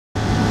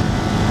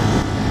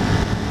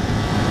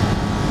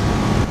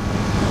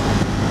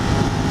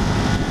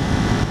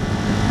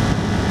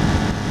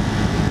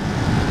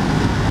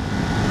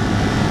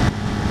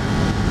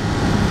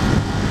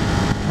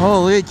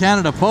Holy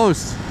Canada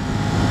Post.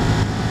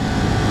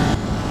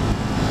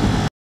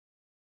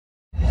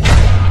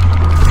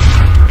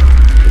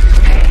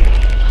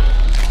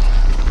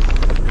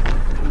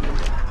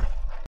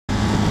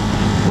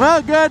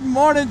 Well, good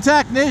morning,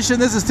 Tech Nation.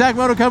 This is Tech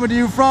Moto coming to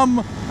you from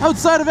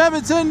outside of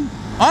Edmonton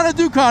on a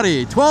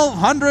Ducati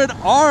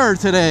 1200R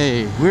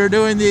today. We're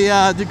doing the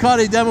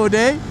Ducati demo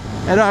day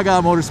at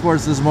Ducati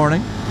Motorsports this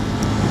morning.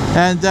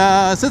 And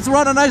since we're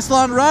on a nice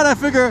long ride, I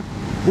figure,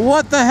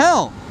 what the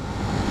hell?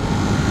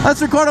 Let's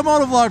record a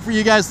motovlog for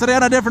you guys today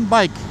on a different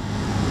bike.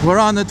 We're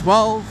on the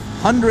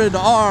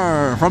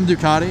 1200R from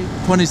Ducati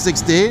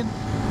 2016.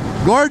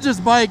 Gorgeous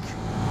bike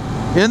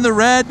in the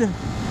red,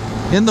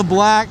 in the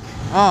black.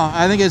 Oh,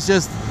 I think it's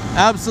just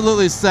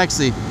absolutely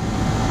sexy,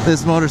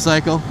 this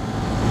motorcycle.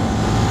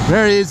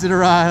 Very easy to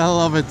ride. I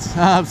love it.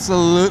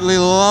 Absolutely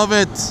love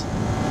it.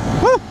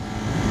 Woo!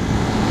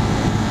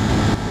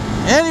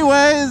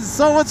 Anyways,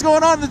 so what's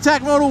going on in the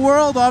Tech Moto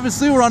world?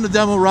 Obviously, we're on the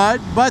demo ride,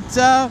 but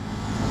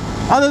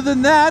other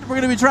than that, we're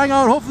going to be trying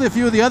out hopefully a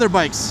few of the other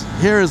bikes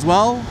here as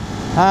well.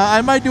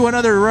 I might do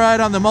another ride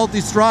on the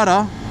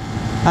Multistrada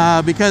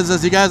because,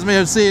 as you guys may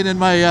have seen in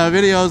my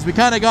videos, we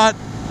kind of got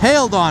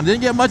hailed on.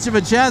 Didn't get much of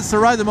a chance to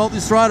ride the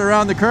Multistrada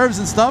around the curves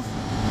and stuff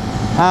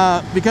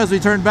because we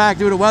turned back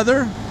due to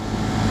weather,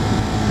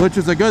 which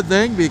was a good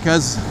thing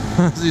because,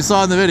 as you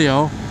saw in the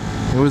video,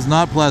 it was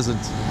not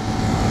pleasant.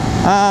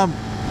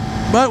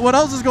 But what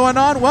else is going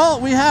on?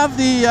 Well, we have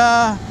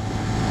the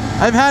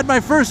I've had my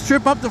first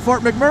trip up to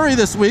Fort McMurray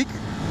this week,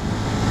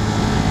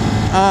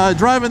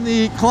 driving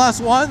the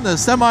Class 1, the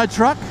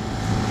semi-truck.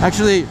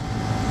 Actually,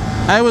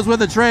 I was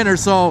with a trainer,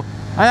 so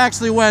I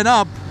actually went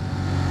up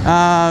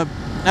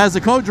as a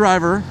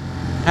co-driver,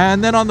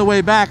 and then on the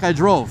way back I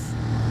drove.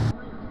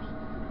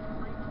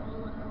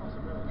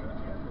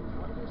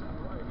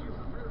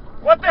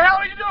 What the hell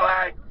are you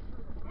doing?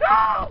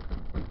 No!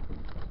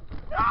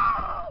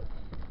 No!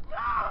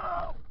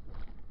 No!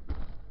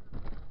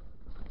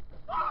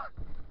 Fuck!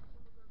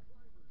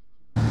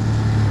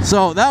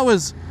 So that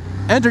was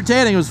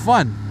entertaining. It was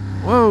fun.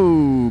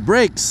 Whoa,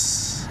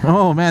 brakes.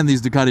 Oh man,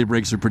 these Ducati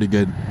brakes are pretty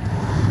good.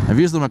 I've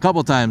used them a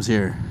couple times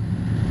here.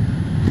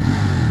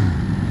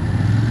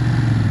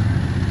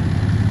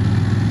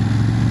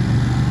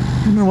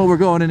 I don't know what we're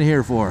going in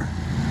here for.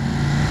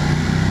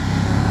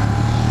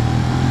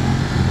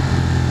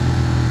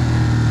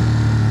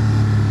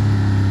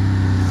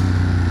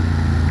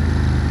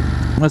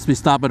 Must be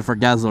stopping for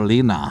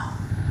gasolina.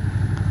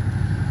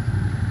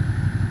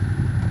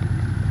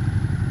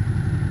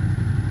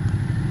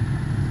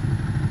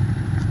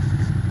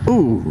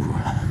 Ooh,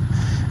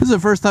 this is the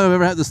first time I've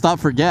ever had to stop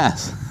for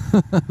gas.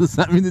 Does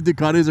that mean the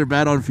Ducatis are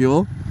bad on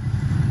fuel?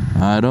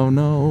 I don't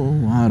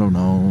know. I don't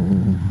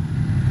know.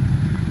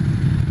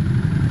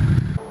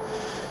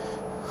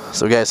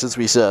 So guys, since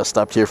we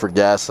stopped here for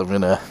gas, I'm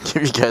going to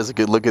give you guys a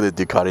good look at the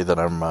Ducati that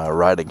I'm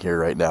riding here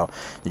right now.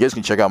 You guys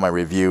can check out my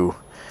review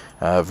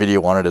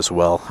video on it as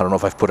well. I don't know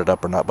if I've put it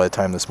up or not by the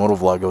time this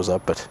motovlog goes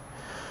up, but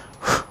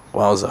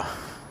wowza.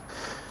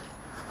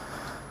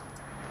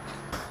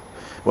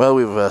 Well,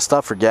 we've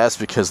stopped for gas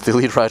because the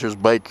lead rider's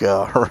bike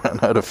ran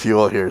out of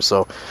fuel here.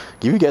 So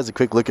give you guys a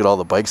quick look at all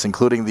the bikes,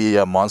 including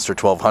the Monster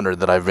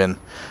 1200 that I've been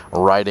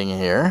riding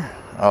here.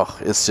 Oh,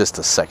 it's just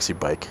a sexy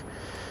bike.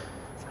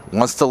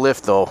 Wants to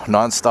lift though,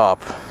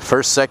 non-stop.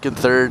 First, second,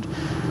 third,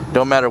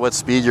 don't matter what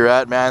speed you're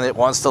at, man, it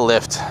wants to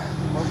lift.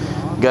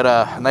 Got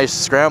a nice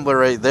scrambler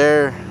right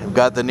there. We've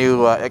got the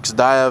new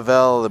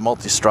X-Diavel, the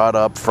Multistrada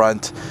up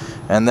front,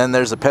 and then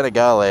there's a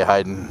Panigale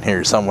hiding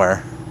here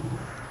somewhere.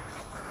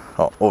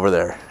 Oh, over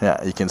there.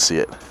 Yeah, you can see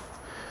it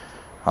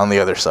on the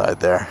other side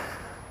there.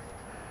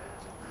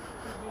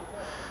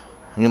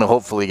 I'm gonna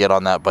hopefully get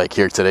on that bike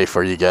here today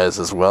for you guys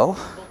as well.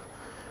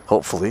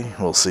 Hopefully,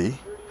 we'll see.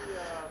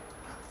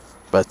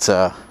 But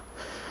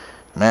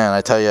man,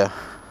 I tell you,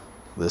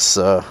 this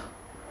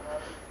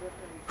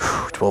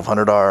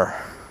 1200R,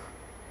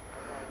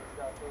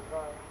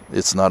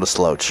 it's not a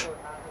slouch.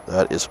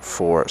 That is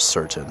for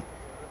certain.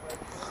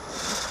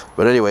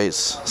 But anyways,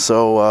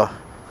 so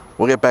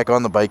we'll get back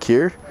on the bike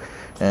here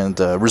and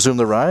resume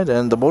the ride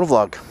and the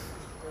motovlog.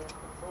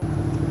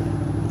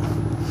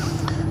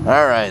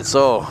 Alright,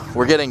 so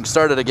we're getting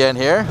started again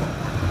here.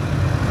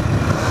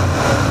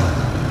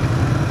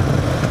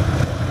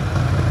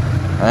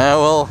 And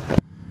we'll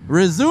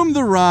resume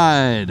the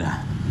ride.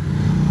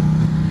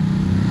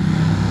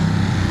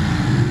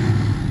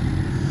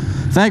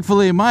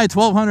 Thankfully, my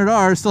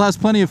 1200R still has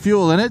plenty of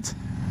fuel in it,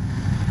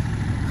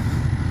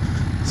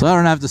 so I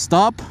don't have to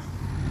stop.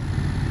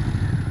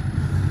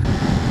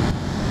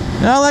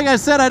 Now, like I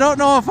said, I don't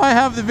know if I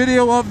have the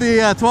video of the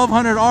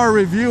 1200R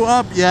review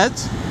up yet,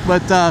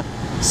 but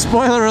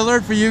spoiler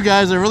alert for you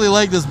guys, I really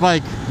like this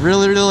bike.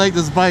 Really like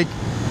this bike.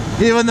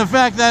 Even the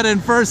fact that in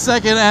first,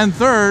 second, and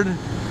third,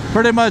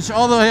 pretty much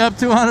all the way up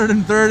to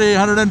 130,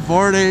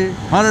 140,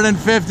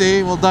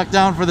 150. We'll duck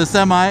down for the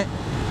semi.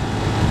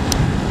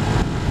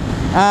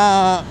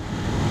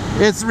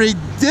 It's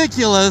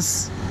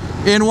ridiculous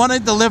in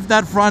wanting to lift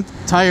that front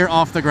tire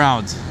off the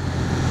ground.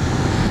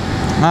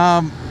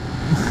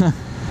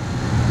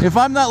 if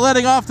I'm not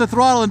letting off the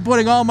throttle and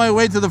putting all my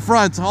weight to the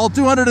front, all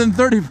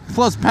 230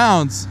 plus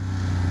pounds,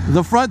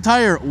 the front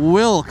tire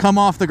will come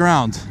off the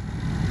ground.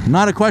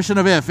 Not a question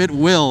of if, it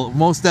will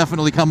most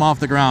definitely come off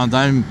the ground.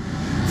 I'm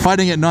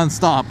fighting it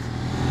non-stop.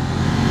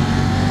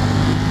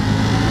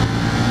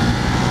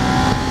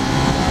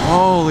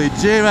 Holy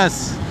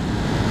Jeebus.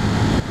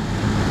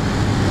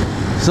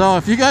 So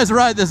if you guys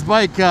ride this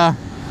bike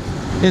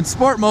in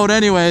sport mode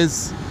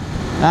anyways,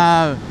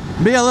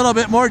 be a little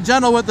bit more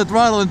gentle with the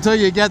throttle until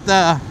you get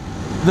the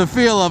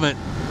feel of it,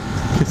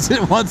 because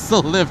it wants to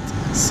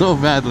lift so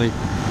badly.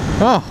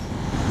 Oh.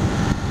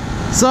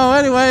 So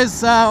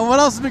anyways, what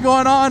else has been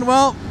going on?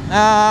 Well,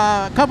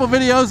 a couple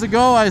videos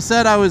ago I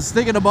said I was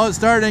thinking about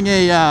starting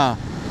a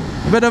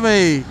bit of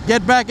a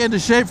get back into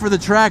shape for the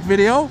track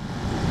video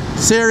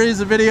series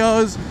of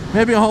videos,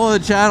 maybe a whole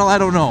other channel, I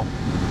don't know.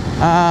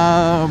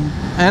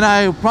 And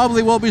I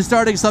probably will be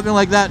starting something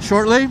like that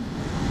shortly.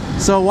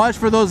 So watch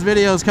for those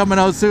videos coming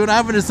out soon. I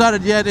haven't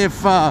decided yet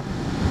if I'm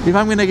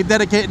going to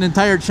dedicate an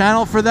entire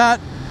channel for that,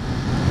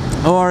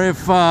 or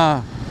if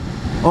I'm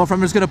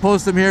just going to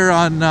post them here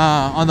on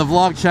the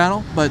vlog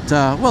channel. But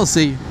we'll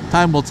see.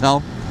 Time will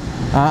tell.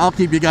 I'll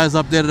keep you guys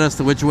updated as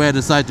to which way I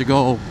decide to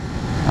go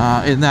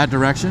in that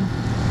direction.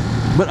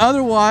 But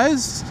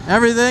otherwise,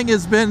 everything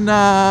has been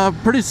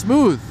pretty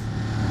smooth.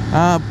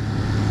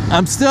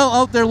 I'm still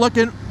out there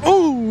looking.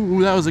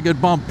 Ooh, that was a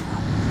good bump.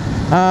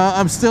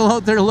 I'm still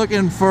out there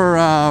looking for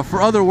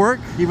other work,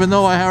 even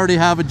though I already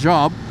have a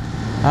job.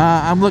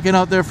 I'm looking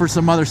out there for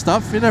some other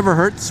stuff. It never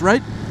hurts,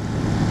 right?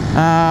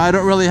 I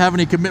don't really have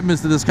any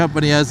commitments to this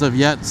company as of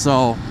yet,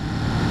 so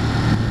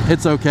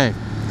it's okay.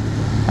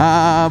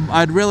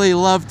 I'd really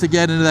love to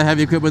get into the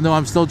heavy equipment, though.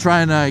 I'm still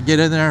trying to get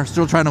in there,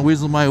 still trying to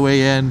weasel my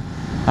way in.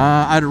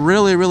 I'd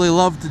really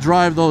love to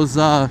drive those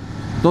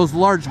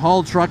large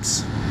haul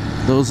trucks,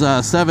 those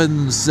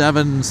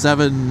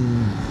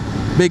 777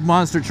 big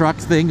monster truck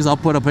things. I'll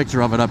put a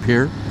picture of it up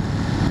here.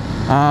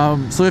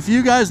 So if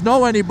you guys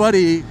know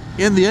anybody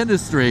in the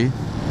industry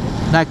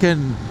that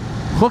can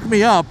hook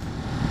me up,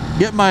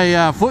 get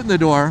my foot in the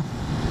door,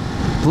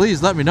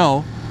 please let me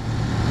know,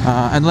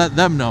 and let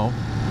them know.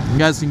 You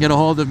guys can get a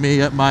hold of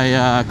me at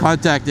my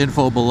contact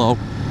info below,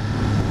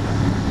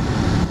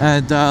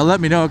 and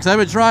let me know, because I've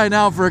been trying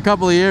now for a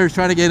couple of years,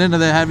 trying to get into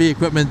the heavy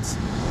equipment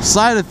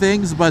side of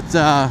things, but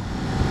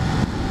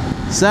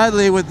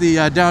sadly with the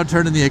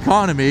downturn in the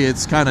economy,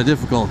 it's kind of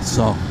difficult.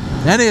 So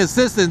any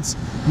assistance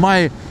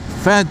my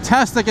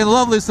fantastic and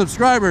lovely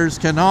subscribers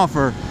can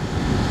offer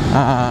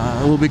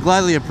will be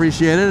gladly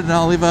appreciated, and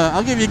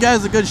I'll give you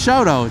guys a good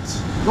shout out.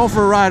 Go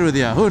for a ride with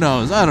you. Who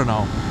knows? I don't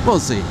know. We'll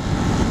see.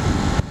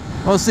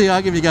 We'll see.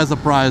 I'll give you guys a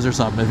prize or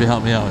something if you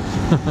help me out.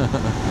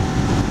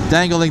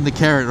 Dangling the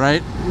carrot,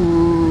 right?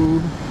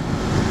 Ooh.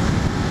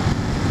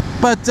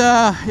 But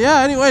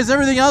yeah, anyways,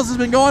 everythh else has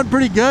been going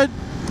pretty good.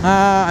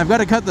 I've got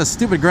to cut the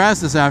stupid grass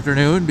this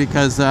afternoon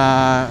because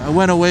I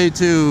went away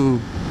to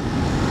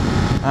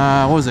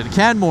what was it,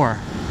 Canmore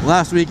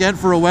last weekend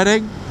for a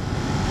wedding,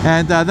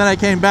 and then I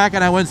came back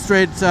and I went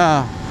straight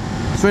up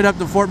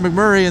to Fort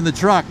McMurray in the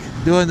truck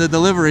doing the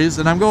deliveries,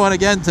 and I'm going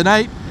again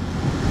tonight.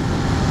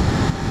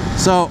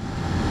 So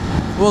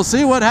we'll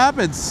see what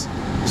happens.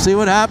 See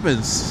what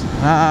happens.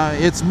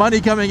 It's money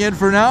coming in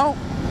for now,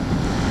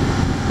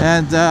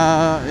 and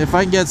if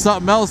I can get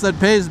something else that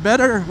pays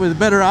better with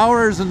better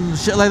hours and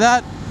shit like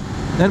that,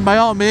 then by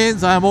all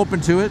means I'm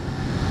open to it.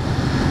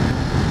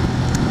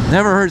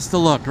 Never hurts to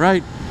look,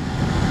 right?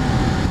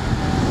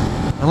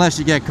 Unless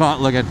you get caught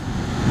looking,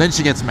 then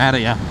she gets mad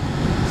at you.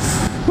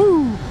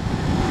 Woo.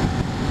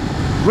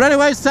 But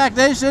anyways, Tack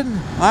Nation,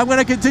 I'm going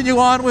to continue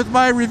on with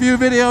my review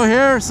video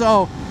here.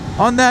 So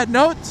on that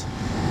note,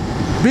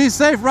 be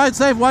safe, ride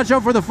safe, watch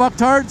out for the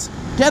fucktards.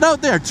 Get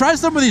out there, try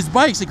some of these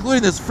bikes,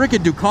 including this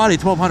freaking Ducati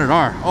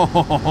 1200R.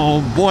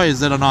 Oh boy,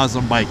 is it an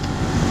awesome bike.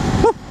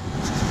 Woo.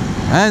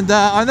 And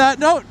on that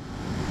note,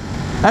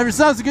 have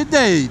yourselves a good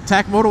day.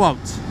 Tack Moto out.